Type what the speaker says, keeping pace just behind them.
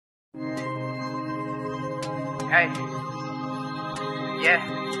Hey, yeah,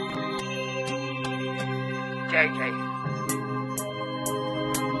 JJ.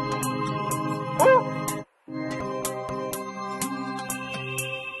 Woo!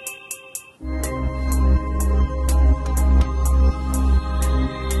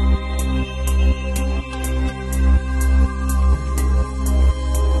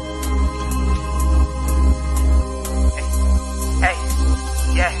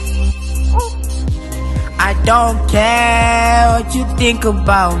 I don't care what you think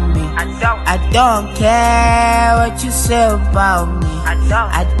about me. I don't care what you say about me.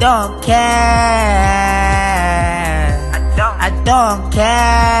 I don't care. I don't care.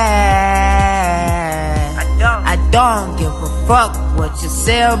 I don't give a fuck what you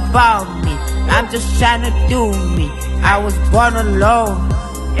say about me. I'm just trying to do me. I was born alone.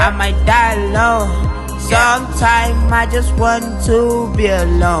 I might die alone. Sometimes I just want to be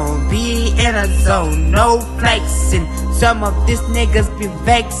alone, be in a zone, no flexing. Some of these niggas be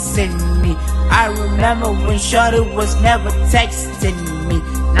vexing me. I remember when shorty was never texting me.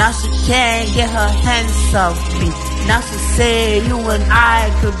 Now she can't get her hands off me. Now she say you and I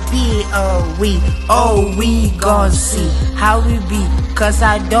could be a we. Oh, we gon' see how we be. Cause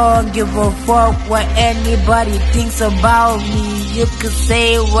I don't give a fuck what anybody thinks about me. You can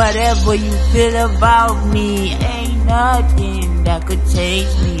say whatever you feel about me. Ain't nothing that could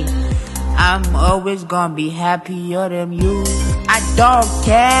change me. I'm always gonna be happier than you. I don't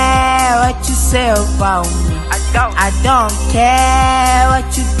care what you say about me. I don't care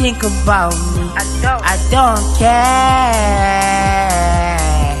what you think about me. I don't care.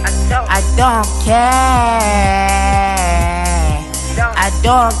 I don't care. I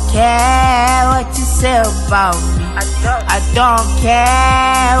don't care what you say about me. I don't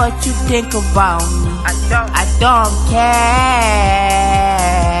care what you think about me. I don't care.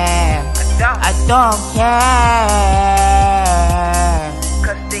 I don't care.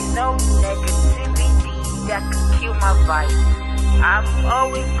 Cause they know negativity that could kill my vibe. I'm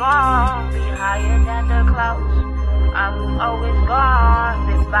always gonna be higher than the clouds. I'm always gonna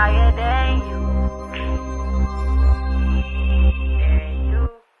be higher than you.